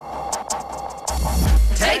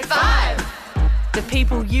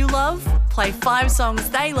people you love, play 5 songs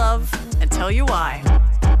they love, and tell you why.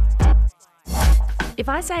 If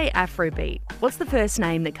I say Afrobeat, what's the first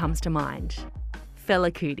name that comes to mind?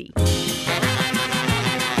 Fela Kuti.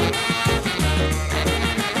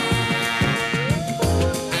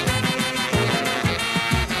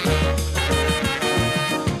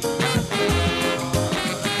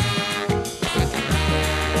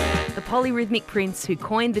 Polyrhythmic prince who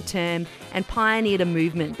coined the term and pioneered a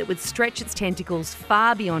movement that would stretch its tentacles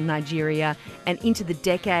far beyond Nigeria and into the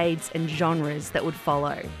decades and genres that would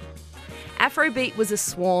follow. Afrobeat was a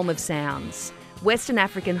swarm of sounds: Western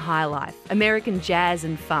African highlife, American jazz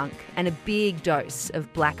and funk, and a big dose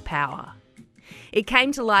of black power. It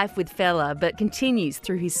came to life with Fela, but continues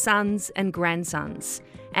through his sons and grandsons,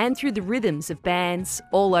 and through the rhythms of bands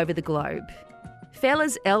all over the globe.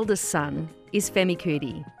 Fela's eldest son is Femi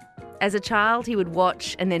Kuti. As a child, he would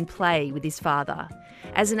watch and then play with his father.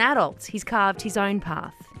 As an adult, he's carved his own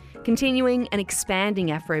path, continuing and expanding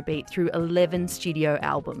Afrobeat through 11 studio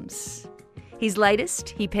albums. His latest,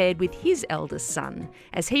 he paired with his eldest son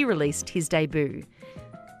as he released his debut.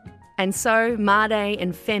 And so, Made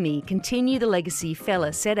and Femi continue the legacy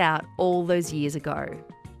Fela set out all those years ago.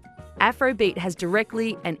 Afrobeat has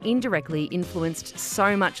directly and indirectly influenced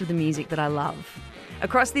so much of the music that I love.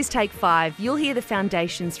 Across this Take 5, you'll hear the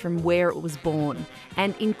foundations from where it was born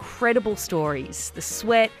and incredible stories, the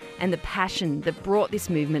sweat and the passion that brought this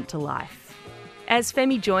movement to life. As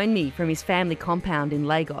Femi joined me from his family compound in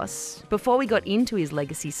Lagos, before we got into his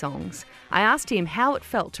legacy songs, I asked him how it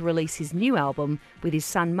felt to release his new album with his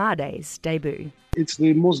son Made's debut. It's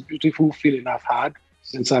the most beautiful feeling I've had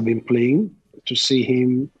since I've been playing, to see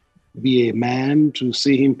him be a man, to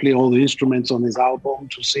see him play all the instruments on his album,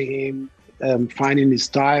 to see him finding his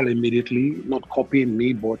style immediately, not copying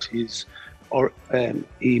me, but he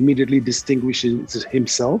immediately distinguishes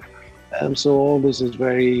himself. So all this is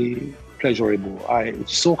very pleasurable.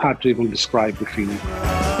 It's so hard to even describe the feeling.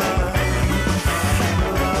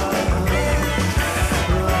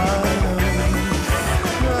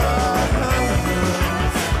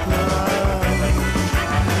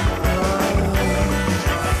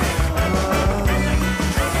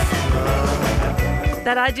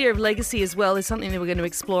 That idea of legacy as well is something that we're going to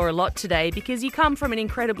explore a lot today, because you come from an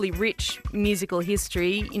incredibly rich musical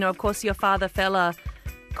history. You know, of course, your father Fela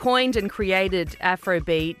coined and created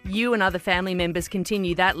Afrobeat. You and other family members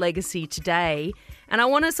continue that legacy today. And I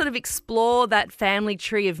want to sort of explore that family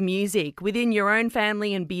tree of music within your own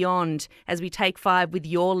family and beyond as we take 5 with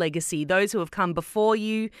your legacy, those who have come before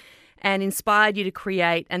you and inspired you to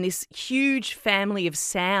create, and this huge family of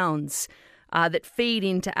sounds that feed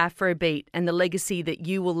into Afrobeat and the legacy that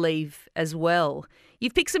you will leave as well.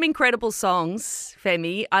 You've picked some incredible songs,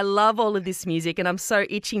 Femi. I love all of this music and I'm so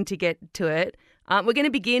itching to get to it. We're going to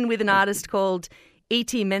begin with an artist called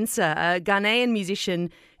E.T. Mensah, a Ghanaian musician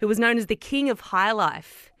who was known as the king of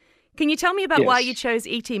highlife. Can you tell me about why you chose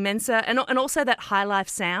E.T. Mensah and also that highlife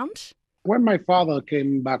sound? When my father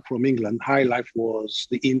came back from England, highlife was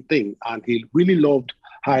the in thing, and he really loved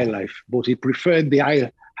highlife, but he preferred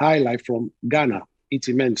the highlife from Ghana,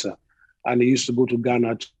 E.T. Mensah, and he used to go to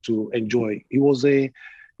Ghana to enjoy.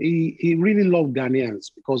 He really loved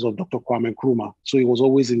Ghanaians because of Dr. Kwame Nkrumah, so he was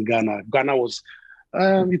always in Ghana. Ghana was,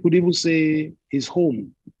 you could even say, his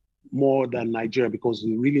home more than Nigeria, because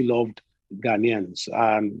he really loved Ghanaians,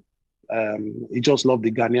 and he just loved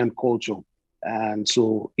the Ghanaian culture. And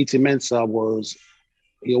so E.T. Mensah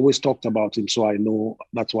he always talked about him, so I know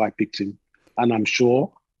that's why I picked him. And I'm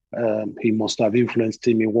sure he must have influenced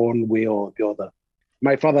him in one way or the other.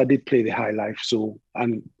 My father did play the high life,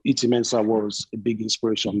 and E.T. Mensah was a big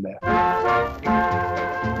inspiration there.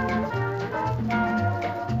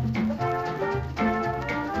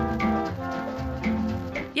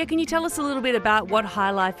 Yeah, can you tell us a little bit about what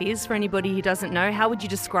high life is for anybody who doesn't know? How would you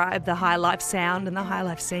describe the high life sound and the high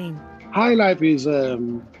life scene? High life is,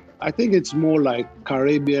 I think it's more like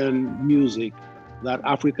Caribbean music that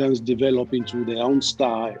Africans develop into their own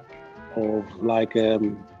style of like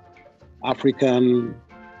African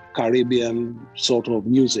Caribbean sort of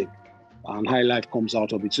music, and high life comes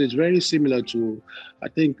out of it. So it's very similar to, I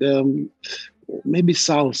think, maybe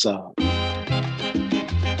salsa.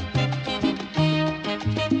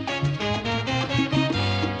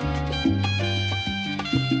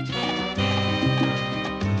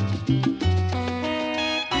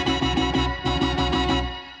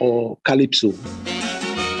 Or calypso.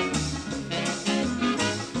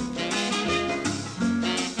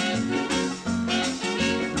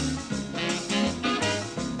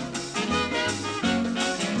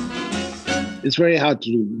 It's very hard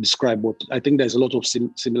to describe, but I think there's a lot of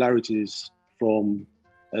similarities from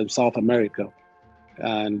South America.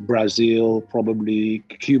 and Brazil, probably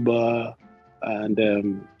Cuba.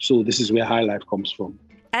 And so this is where High Life comes from.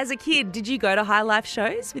 As a kid, did you go to High Life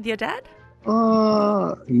shows with your dad?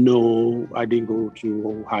 No, I didn't go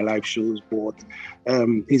to High Life shows, but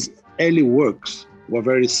his early works were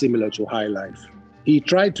very similar to High Life. He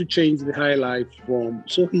tried to change the High Life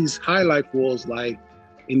so his High Life was like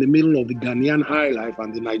in the middle of the Ghanaian High Life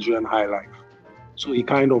and the Nigerian High Life. So he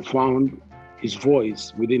kind of found his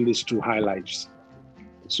voice within these two High Lives.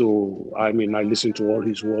 So, I mean, I listened to all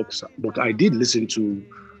his works, but I did listen to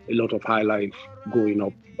a lot of High Life growing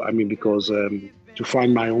up. I mean, because to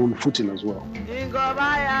find my own footing as well.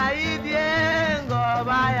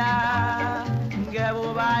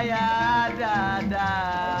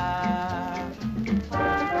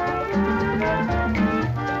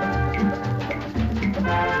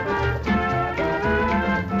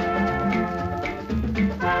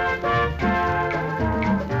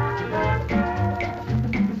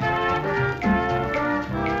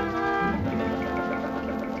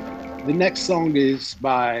 The next song is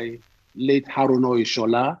by late Haruna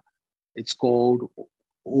Ishola. It's called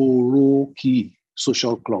Oroki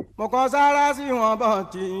Social Club. Oroki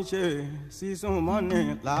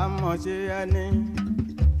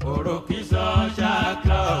Social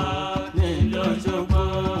Club nílùú Òṣogbo.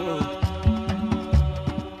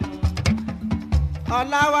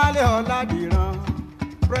 Ọláwálé Ọládìran,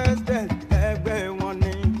 president ẹgbẹ́ wọn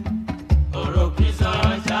ni. Oroki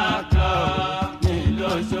Social Club nílùú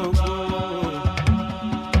Òṣogbo.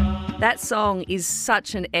 That song is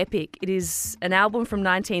such an epic. It is an album from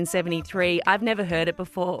 1973. I've never heard it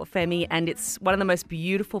before, Femi, and it's one of the most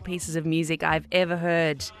beautiful pieces of music I've ever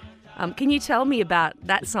heard. Can you tell me about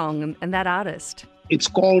that song and that artist? It's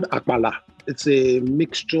called Akpala. It's a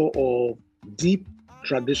mixture of deep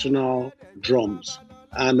traditional drums.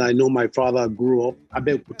 And I know my father grew up in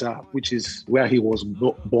Abeokuta, which is where he was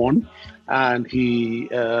born. And he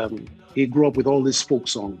grew up with all these folk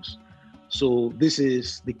songs. So this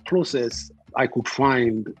is the closest I could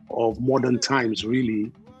find of modern times, really,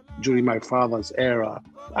 during my father's era.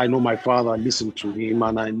 I know my father listened to him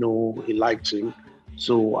and I know he liked him.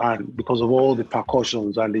 So, and because of all the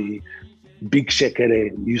percussions and the big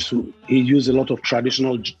shekere, he used a lot of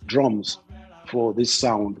traditional drums for this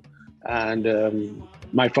sound. And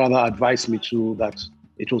my father advised me too that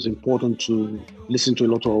it was important to listen to a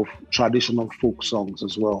lot of traditional folk songs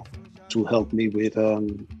as well to help me with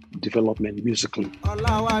development musically.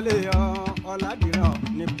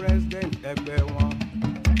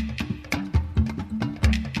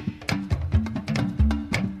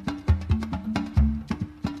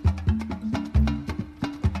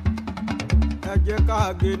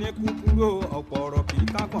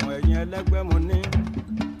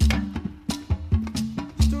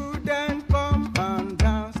 Student, come and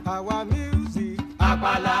dance our music.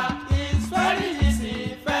 Akpala is very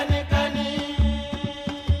easy,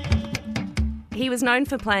 He was known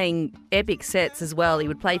for playing epic sets as well. He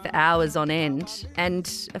would play for hours on end.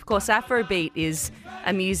 And of course, Afrobeat is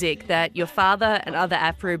a music that your father and other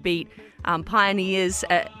Afrobeat pioneers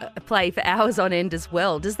play for hours on end as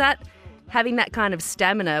well. Does that, having that kind of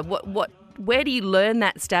stamina, where do you learn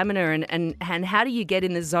that stamina and how do you get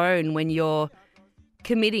in the zone when you're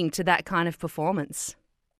committing to that kind of performance?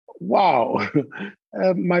 Wow.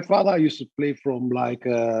 My father used to play from like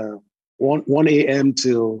 1 a.m.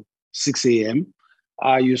 till 6 a.m.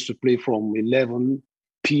 I used to play from 11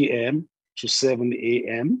 p.m. to 7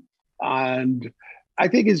 a.m. And I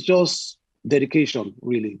think it's just dedication,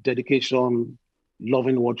 really. Dedication,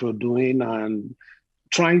 loving what you're doing and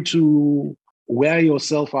trying to wear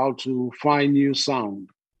yourself out to find new sound.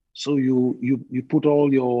 So you put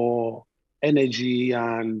all your energy,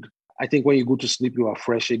 and I think when you go to sleep, you are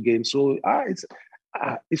fresh again. So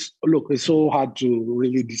it's so hard to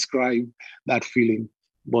really describe that feeling.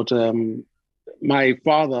 But my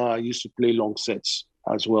father used to play long sets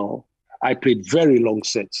as well. I played very long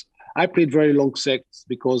sets.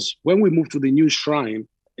 Because when we moved to the new shrine,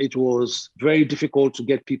 it was very difficult to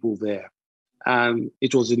get people there. And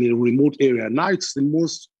it was in a remote area. Now it's the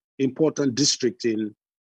most important district in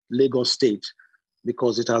Lagos State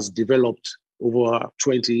because it has developed over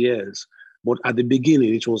 20 years. But at the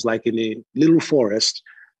beginning, it was like in a little forest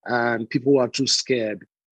and people were too scared.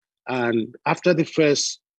 And after the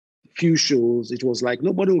first few shows, it was like,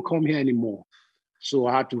 nobody will come here anymore. So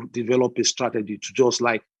I had to develop a strategy to just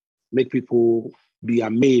like make people be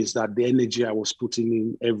amazed at the energy I was putting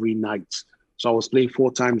in every night. So I was playing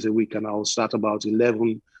 4 times a week and I would start about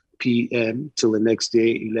 11 p.m. till the next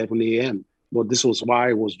day, 11 a.m. But this was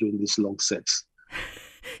why I was doing these long sets.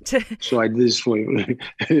 So I did this for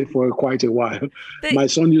for quite a while. They- My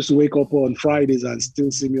son used to wake up on Fridays and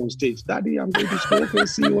still see me on stage. Daddy, I'm going to school. Okay,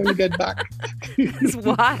 see you when you get back. It's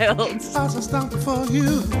wild. As I stand before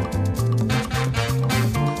you,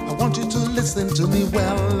 I want you to listen to me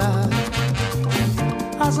well.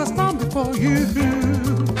 As I stand before you,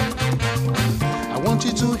 I want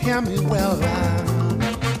you to hear me well.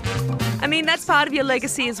 I mean, that's part of your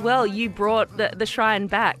legacy as well. You brought the Shrine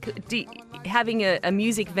back. Having a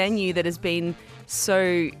music venue that has been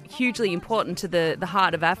so hugely important to the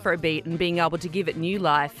heart of Afrobeat and being able to give it new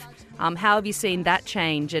life. How have you seen that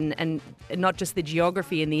change and not just the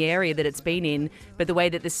geography in the area that it's been in, but the way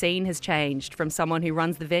that the scene has changed from someone who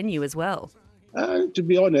runs the venue as well? To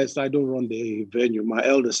be honest, I don't run the venue. My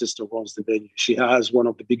elder sister runs the venue. She has one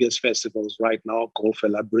of the biggest festivals right now called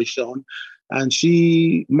Celebration, and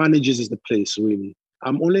she manages the place, really.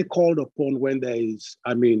 I'm only called upon when there is,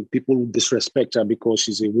 people disrespect her because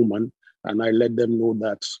she's a woman, and I let them know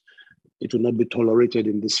that it will not be tolerated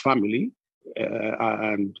in this family.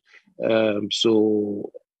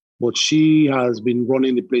 But she has been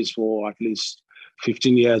running the place for at least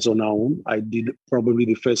 15 years on her own. I did probably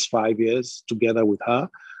the first 5 years together with her.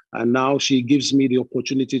 And now she gives me the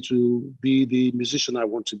opportunity to be the musician I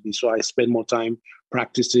want to be. So I spend more time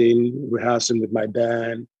practicing, rehearsing with my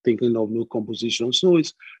band, thinking of new compositions. So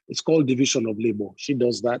it's called division of labor. She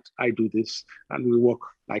does that, I do this, and we work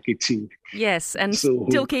like a team. Yes, and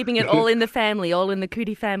still keeping it all in the family, all in the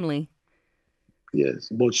Kuti family. Yes,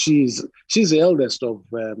 but she's the eldest of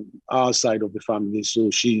our side of the family.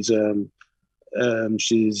 So she's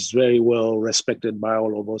very well respected by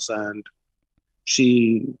all of us, and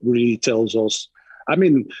she really tells us.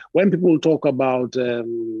 When people talk about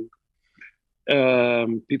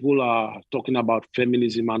people are talking about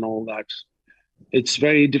feminism and all that, it's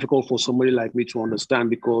very difficult for somebody like me to understand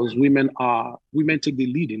because women take the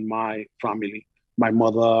lead in my family. My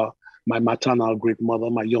mother, my maternal great mother,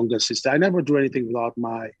 my younger sister. I never do anything without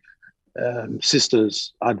my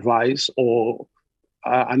sister's advice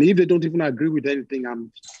and if they don't even agree with anything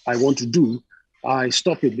I want to do, I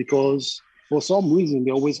stop it because for some reason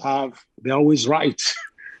they're always right.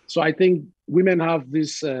 So I think women have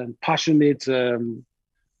this passionate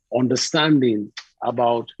understanding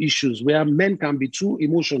about issues where men can be too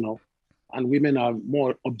emotional and women are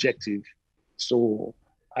more objective. So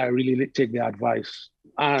I really take the advice,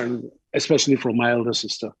 and especially from my elder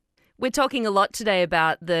sister. We're talking a lot today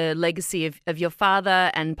about the legacy of your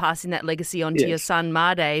father and passing that legacy on to your son,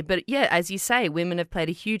 Made. But yeah, as you say, women have played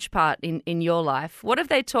a huge part in your life. What have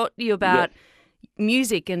they taught you about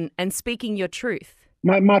music and speaking your truth?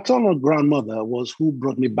 My maternal grandmother was who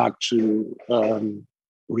brought me back to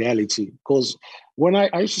reality. Because when I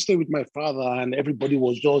used to stay with my father and everybody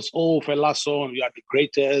was just, oh, Fela son, you are the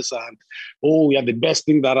greatest. And, oh, you are the best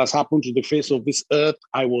thing that has happened to the face of this earth.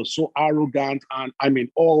 I was so arrogant. And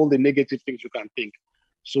all the negative things you can think.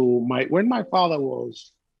 So when my father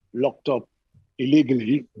was locked up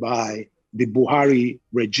illegally by the Buhari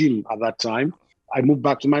regime at that time, I moved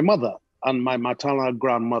back to my mother. And my maternal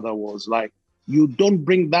grandmother was like, you don't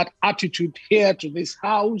bring that attitude here to this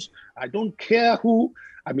house. I don't care who.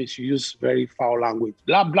 She used very foul language.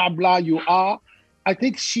 Blah, blah, blah, you are. I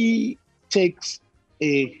think she takes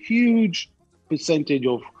a huge percentage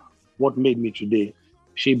of what made me today.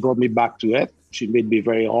 She brought me back to earth. She made me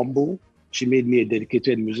very humble. She made me a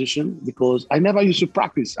dedicated musician because I never used to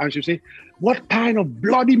practice. And she'd say, what kind of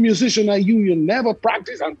bloody musician are you? You never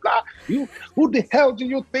practice and blah. Who the hell do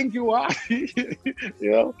you think you are?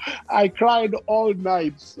 I cried all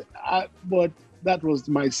night, but that was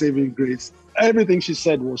my saving grace. Everything she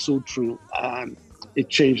said was so true, and it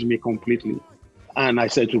changed me completely. And I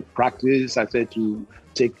said to practice, I said to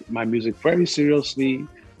take my music very seriously,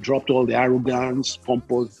 dropped all the arrogance,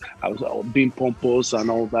 pompous. I was being pompous and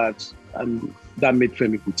all that. And that made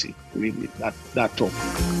Femi Kuti, really, that talk.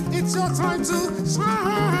 It's your time to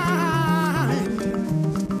shine.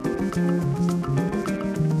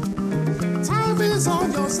 Time is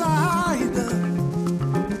on your side.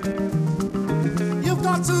 You've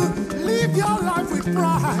got to live your life with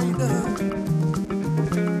pride.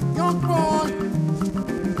 Young boy,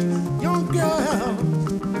 young girl,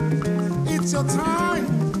 it's your time.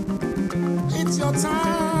 It's your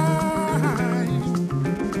time.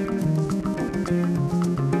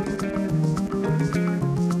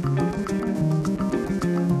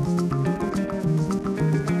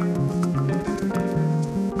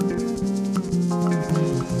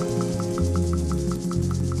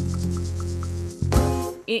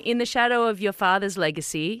 In the shadow of your father's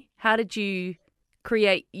legacy, how did you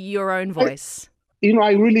create your own voice?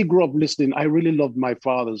 I really grew up listening. I really loved my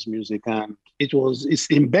father's music, and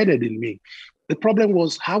it's embedded in me. The problem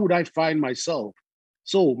was, how would I find myself?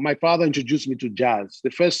 So my father introduced me to jazz. The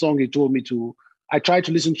first song he told me to, I tried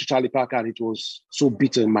to listen to Charlie Parker and it was so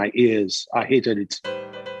bitter in my ears. I hated it.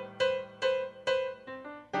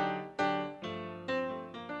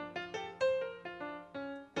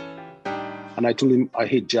 And I told him, I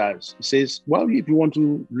hate jazz. He says, well, if you want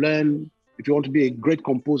to be a great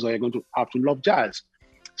composer, you're going to have to love jazz.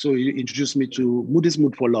 So he introduced me to Moody's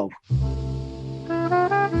Mood for Love.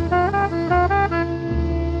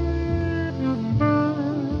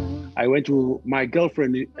 My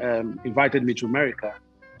girlfriend invited me to America.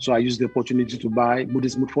 So I used the opportunity to buy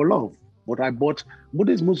Moody's Mood for Love. But I bought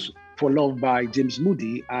Moody's Mood for Love by James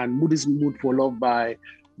Moody and Moody's Mood for Love by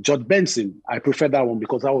George Benson. I prefer that one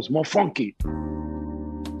because that was more funky.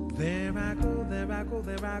 There I go, there I go,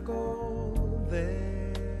 there I go,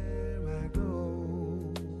 there I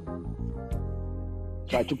go.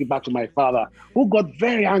 So I took it back to my father, who got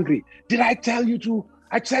very angry. Did I tell you to?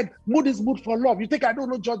 I said, Moody's Mood for Love. You think I don't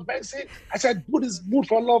know George Benson? I said, Moody's Mood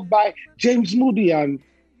for Love by James Moody. And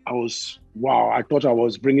I thought I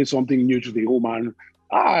was bringing something new to the home. And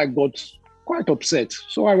I got quite upset.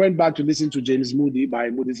 So I went back to listen to James Moody by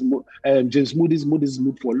James Moody's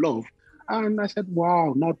Mood for Love. And I said,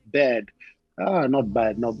 wow, not bad. Not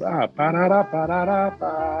bad, not bad.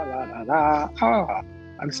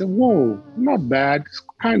 And I said, whoa, not bad. It's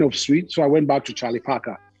kind of sweet. So I went back to Charlie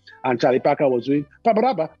Parker. And Charlie Parker was doing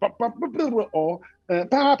or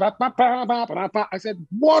I said,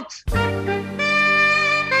 what?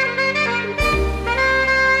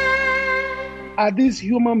 Are these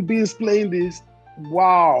human beings playing this?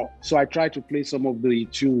 Wow. So I tried to play some of the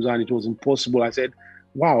tunes and it was impossible. I said,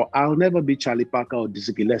 wow, I'll never be Charlie Parker or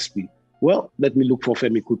Dizzy Gillespie. Well, let me look for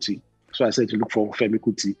Femi Kuti. So I said to look for Femi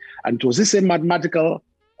Kuti. And it was this same mathematical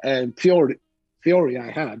theory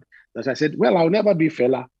I had that I said, well, I'll never be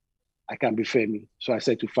Fela. I can be Femi. So I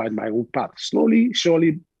said to find my own path, slowly,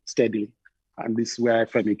 surely, steadily. And this is where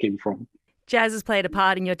Femi came from. Jazz has played a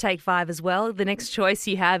part in your Take 5 as well. The next choice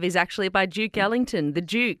you have is actually by Duke Ellington. The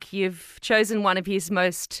Duke, you've chosen one of his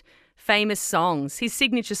most famous songs, his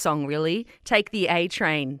signature song, really, Take the A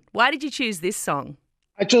Train. Why did you choose this song?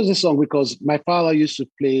 I chose this song because my father used to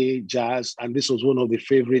play jazz, and this was one of the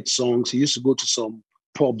favorite songs. He used to go to some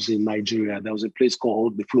pubs in Nigeria. There was a place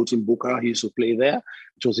called the Floating Booker. He used to play there.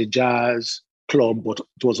 It was a jazz club, but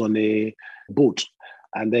it was on a boat.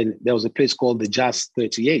 And then there was a place called the Jazz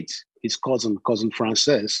 38. His cousin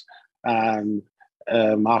Frances, and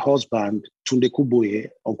our husband, Tunde Kuboye,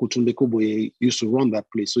 Uncle Tunde Kuboye, used to run that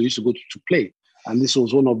place. So he used to go to play. And this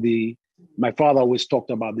was my father always talked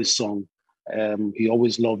about this song. He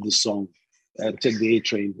always loved this song, Take the A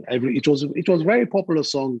Train. It was a very popular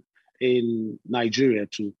song in Nigeria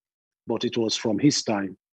too, but it was from his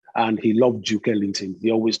time. And he loved Duke Ellington. He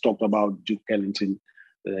always talked about Duke Ellington.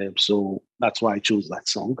 So that's why I chose that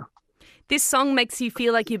song. This song makes you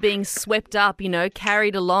feel like you're being swept up,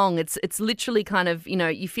 carried along. It's literally kind of,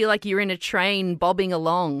 you feel like you're in a train bobbing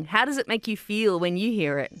along. How does it make you feel when you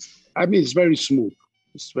hear it? I mean, it's very smooth.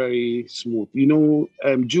 It's very smooth.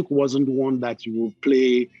 Duke wasn't one that you would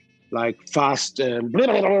play like fast,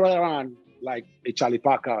 like a Charlie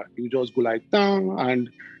Parker. You just go like, down, and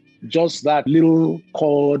just that little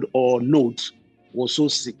chord or note was so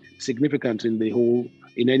significant in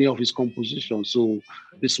any of his compositions. So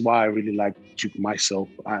this is why I really like Duke myself.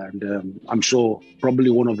 And I'm sure probably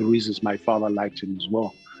one of the reasons my father liked him as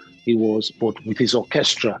well. But with his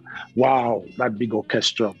orchestra, wow, that big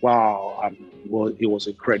orchestra, wow, it was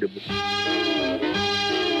incredible.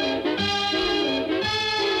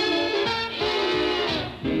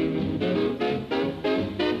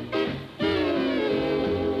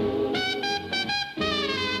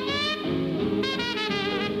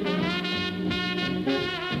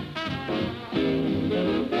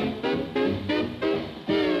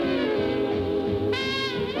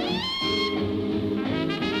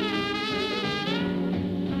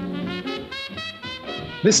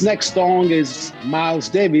 This next song is Miles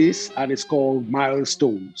Davis, and it's called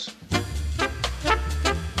Milestones.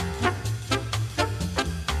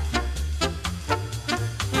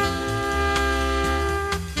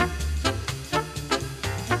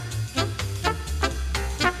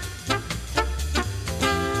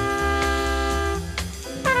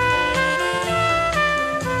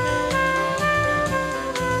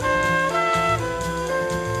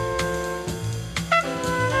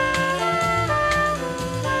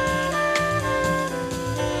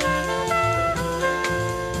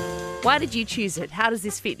 Why did you choose it? How does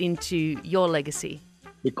this fit into your legacy?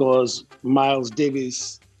 Because Miles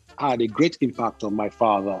Davis had a great impact on my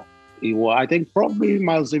father. I think probably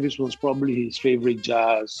Miles Davis was probably his favorite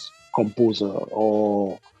jazz composer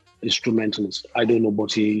or instrumentalist. I don't know,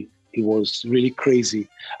 but he was really crazy.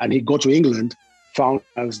 And he got to England, found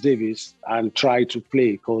Miles Davis, and tried to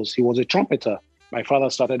play because he was a trumpeter. My father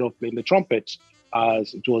started off playing the trumpet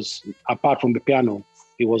as it was, apart from the piano,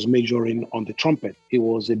 he was majoring on the trumpet. He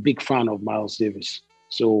was a big fan of Miles Davis.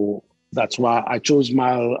 So that's why I chose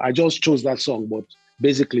I just chose that song, but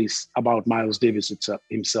basically it's about Miles Davis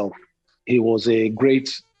himself. He was a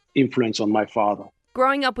great influence on my father.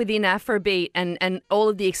 Growing up within Afrobeat and all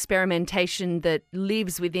of the experimentation that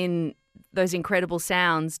lives within those incredible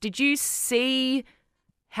sounds, did you see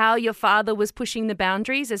how your father was pushing the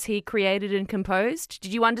boundaries as he created and composed?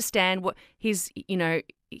 Did you understand what his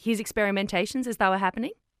experimentations as they were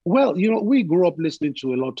happening? Well, we grew up listening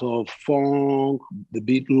to a lot of funk, the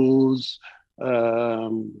Beatles,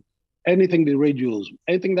 anything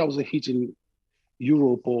anything that was a hit in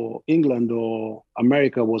Europe or England or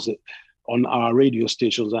America was on our radio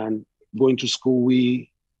stations, and going to school,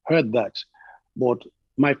 we heard that. But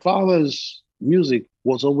my father's music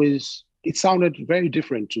was always, it sounded very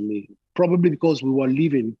different to me, probably because we were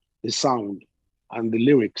living the sound and the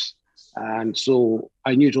lyrics. And so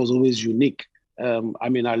I knew it was always unique.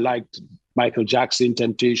 I liked Michael Jackson,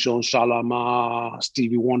 Temptation, Shalama,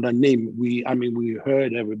 Stevie Wonder, we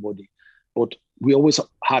heard everybody, but we always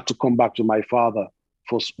had to come back to my father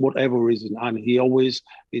for whatever reason. And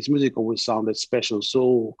his music always sounded special.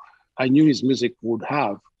 So I knew his music would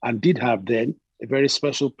have, and did have then, a very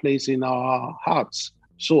special place in our hearts.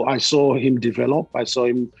 So I saw him develop. I saw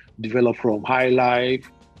him develop from High Life,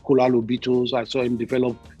 Kulalu Beatles. I saw him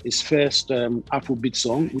develop his first Afrobeat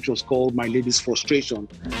song, which was called My Lady's Frustration.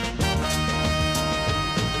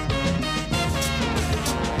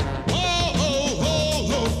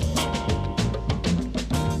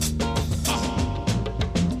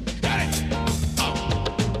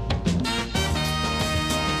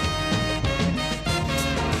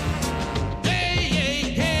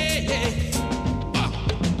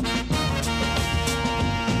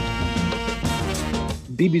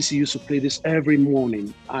 BBC used to play this every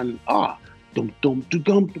morning, and that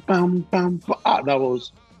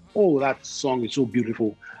song is so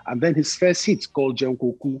beautiful. And then his first hit called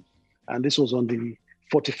Jenkoku, and this was on the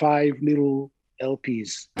 45 little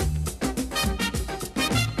LPs.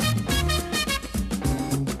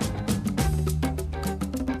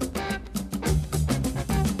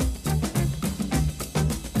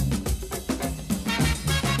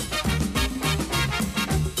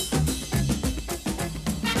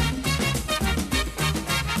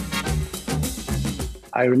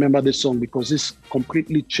 I remember this song because this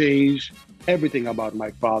completely changed everything about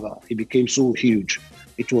my father. He became so huge.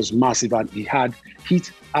 It was massive, and he had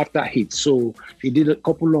hit after hit. So he did a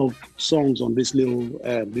couple of songs on this little,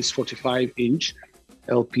 this 45-inch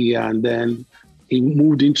LP, and then he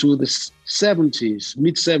moved into the 70s,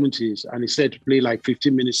 mid-70s, and he started to play like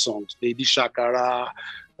 15-minute songs. Lady Shakara,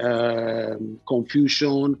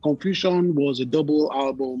 Confusion. Confusion was a double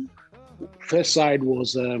album. First side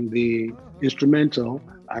was the instrumental,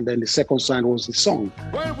 and then the second side was the song.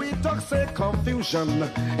 When we talk say confusion,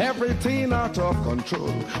 everything out of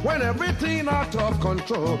control. When everything out of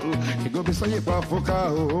control, you go be saying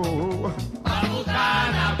Bafuka.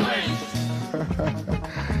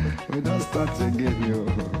 We don't start again, yo.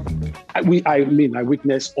 I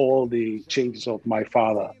witnessed all the changes of my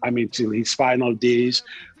father. Till his final days.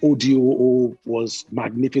 ODOO was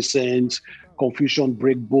magnificent. Confusion,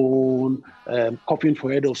 Breakbone, Coffin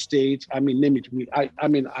for Head of State. Name it.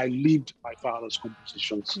 I lived my father's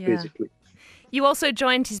compositions, basically. You also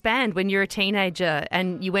joined his band when you were a teenager,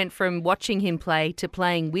 and you went from watching him play to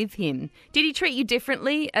playing with him. Did he treat you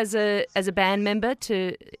differently as a band member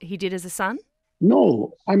to he did as a son?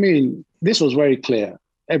 No, this was very clear.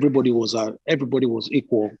 Everybody was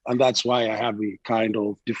equal, and that's why I have a kind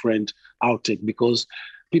of different outtake, because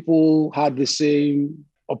people had the same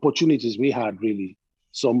opportunities we had, really.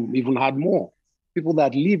 Some even had more. People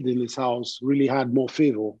that lived in his house really had more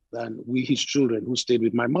favor than we, his children, who stayed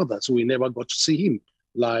with my mother. So we never got to see him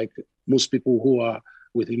like most people who are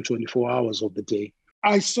with him 24 hours of the day.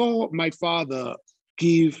 I saw my father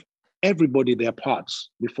give everybody their parts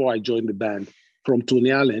before I joined the band. From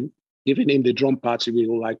Tony Allen, giving him the drum parts, he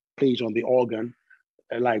will like play it on the organ,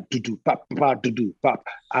 like do pap pap do pap,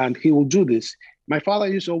 and he will do this. My father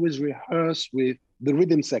used to always rehearse with the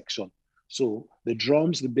rhythm section. So the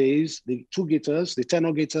drums, the bass, the two guitars, the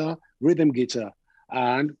tenor guitar, rhythm guitar,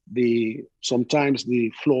 and sometimes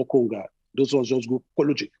the floor conga. Those ones just go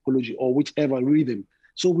koloji, or whichever rhythm.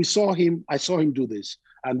 So I saw him do this.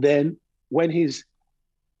 And then when he's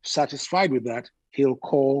satisfied with that, he'll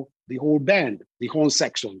call the whole band, the horn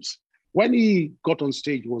sections. When he got on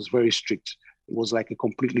stage, he was very strict. He was like a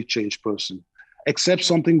completely changed person, except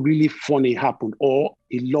something really funny happened, or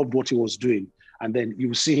he loved what he was doing. And then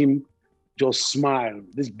you see him just smile,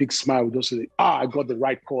 this big smile, just say, I got the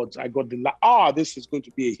right chords. I got this is going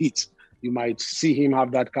to be a hit. You might see him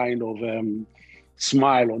have that kind of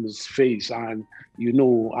smile on his face, and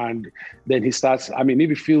and then he starts, if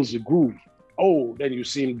he feels the groove, then you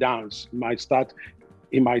see him dance.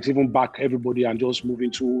 He might even back everybody and just move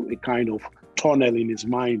into a kind of tunnel in his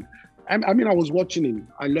mind. I was watching him.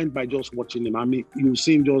 I learned by just watching him. You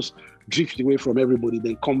see him just drift away from everybody,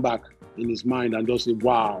 then come back in his mind and just say,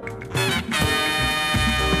 wow.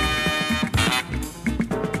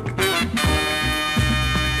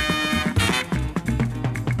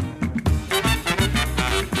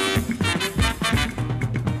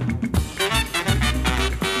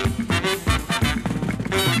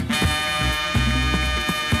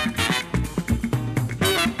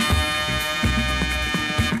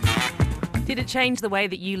 Did it change the way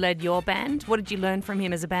that you led your band? What did you learn from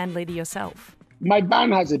him as a band leader yourself? My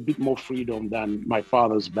band has a bit more freedom than my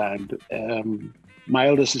father's band. My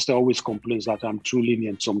elder sister always complains that I'm too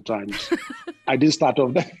lenient sometimes. I didn't start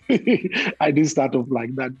off like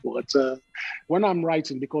that, but when I'm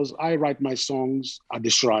writing, because I write my songs at the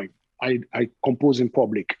shrine, I compose in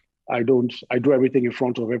public. I do everything in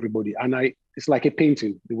front of everybody, and it's like a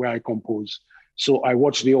painting the way I compose. So I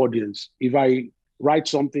watch the audience. If I write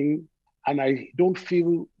something and I don't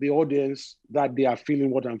feel the audience that they are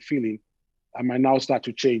feeling what I'm feeling, I might now start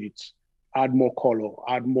to change it, add more color,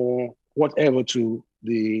 add more whatever to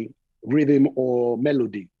the rhythm or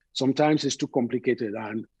melody. Sometimes it's too complicated,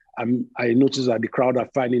 and I notice that the crowd are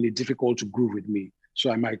finding it difficult to groove with me.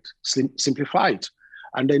 So I might simplify it.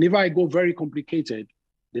 And then if I go very complicated,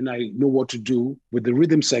 then I know what to do with the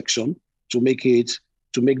rhythm section to make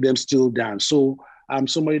them still dance. So I'm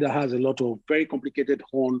somebody that has a lot of very complicated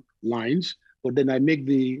horn lines, but then I make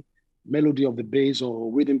the melody of the bass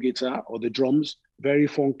or rhythm guitar or the drums very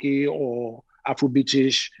funky or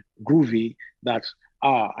Afrobeatish, groovy, that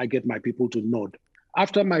I get my people to nod.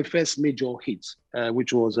 After my first major hit,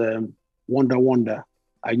 which was Wonder Wonder,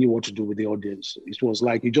 I knew what to do with the audience. It was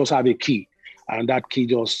like you just have a key, and that key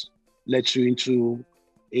just lets you into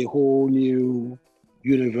a whole new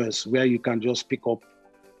universe where you can just pick up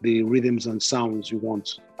the rhythms and sounds you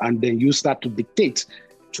want. And then you start to dictate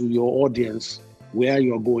to your audience where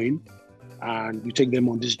you're going, and you take them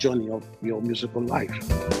on this journey of your musical life.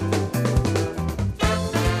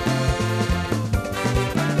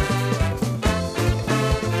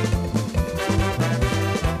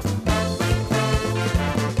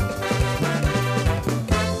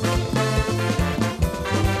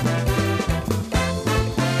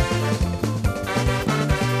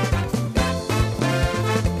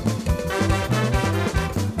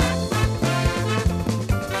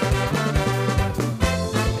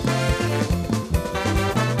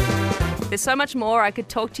 There's so much more I could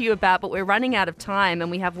talk to you about, but we're running out of time, and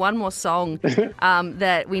we have one more song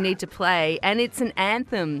that we need to play, and it's an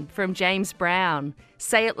anthem from James Brown.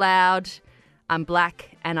 Say it loud, I'm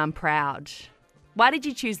black and I'm proud. Why did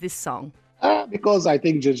you choose this song? Because I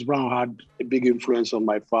think James Brown had a big influence on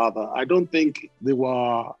my father. I don't think they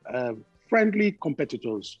were friendly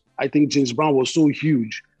competitors. I think James Brown was so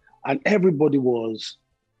huge, and everybody was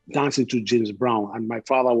dancing to James Brown, and my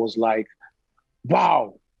father was like,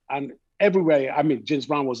 wow. And everywhere, James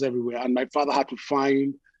Brown was everywhere, and my father had to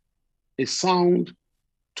find a sound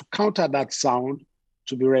to counter that sound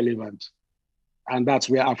to be relevant. And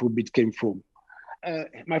that's where Afrobeat came from.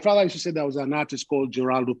 My father used to say there was an artist called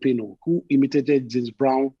Geraldo Pino who imitated James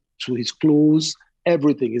Brown to his clothes,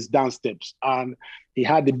 everything, his dance steps. And he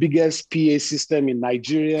had the biggest PA system in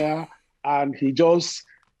Nigeria, and he just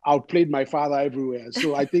outplayed my father everywhere.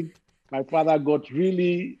 So I think my father got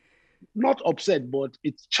really not upset, but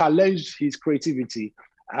it challenged his creativity.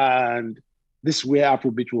 And this is where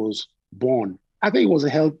Afrobeat was born. I think it was a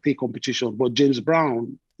healthy competition, but James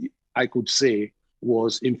Brown, I could say,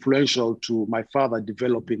 was influential to my father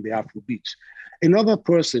developing the Afrobeat. Another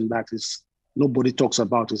person that nobody talks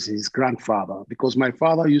about is his grandfather, because my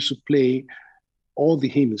father used to play all the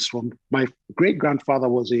hymns from my great-grandfather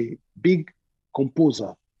was a big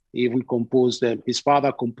composer. He even composed them. His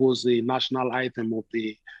father composed the national anthem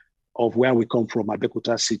of where we come from,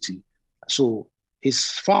 Abeokuta City. So his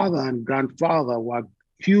father and grandfather were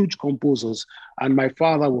huge composers, and my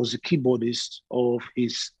father was the keyboardist of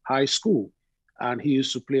his high school, and he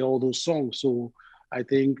used to play all those songs. So I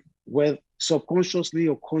think whether subconsciously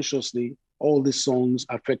or consciously, all these songs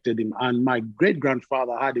affected him. And my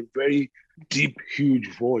great-grandfather had a very deep,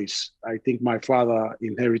 huge voice. I think my father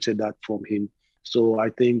inherited that from him. So I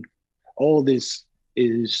think all this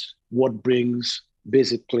is what brings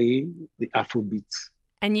basically the Afrobeat.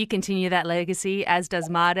 And you continue that legacy, as does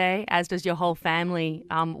Made, as does your whole family.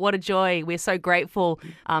 What a joy. We're so grateful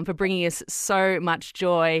for bringing us so much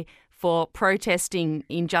joy, for protesting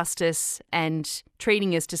injustice and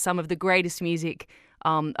treating us to some of the greatest music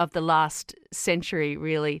of the last century,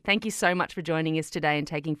 really. Thank you so much for joining us today and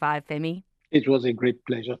Taking 5, Femi. It was a great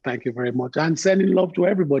pleasure. Thank you very much. And sending love to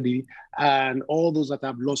everybody and all those that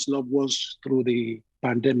have lost loved ones through the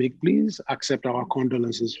pandemic. Please accept our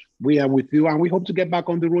condolences. We are with you and we hope to get back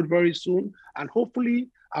on the road very soon. And hopefully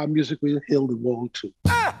our music will heal the world too.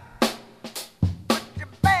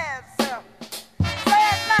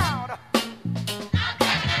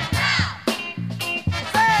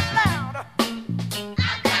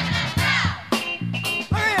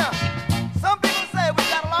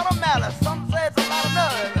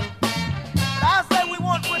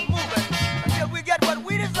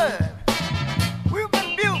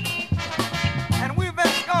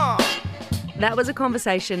 That was a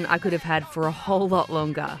conversation I could have had for a whole lot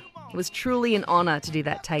longer. It was truly an honour to do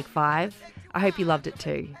that Take 5. I hope you loved it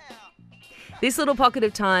too. This little pocket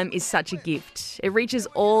of time is such a gift. It reaches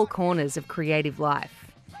all corners of creative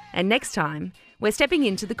life. And next time, we're stepping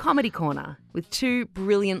into the comedy corner with two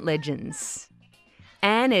brilliant legends.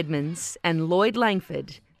 Anne Edmonds and Lloyd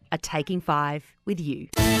Langford are taking 5 with you.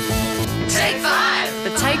 Take 5!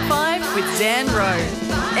 The Take 5 with Zan Rowe.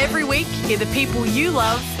 Every week, hear the people you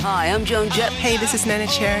love. Hi, I'm Joan Jett. Hey, this is Nana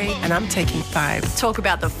Cherry, and I'm taking 5. Talk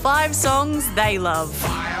about the 5 songs they love.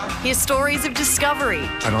 Hear stories of discovery.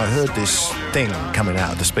 And I heard this thing coming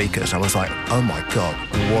out of the speakers. I was like, oh my God,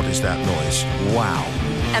 what is that noise? Wow.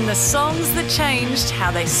 And the songs that changed how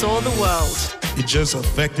they saw the world. It just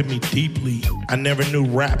affected me deeply. I never knew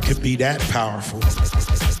rap could be that powerful.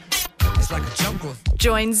 It's like a jungle.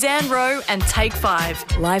 Join Zan Rowe and Take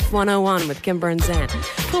 5. Life 101 with Kimber and Zan.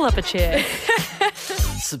 Pull up a chair.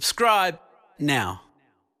 Subscribe now.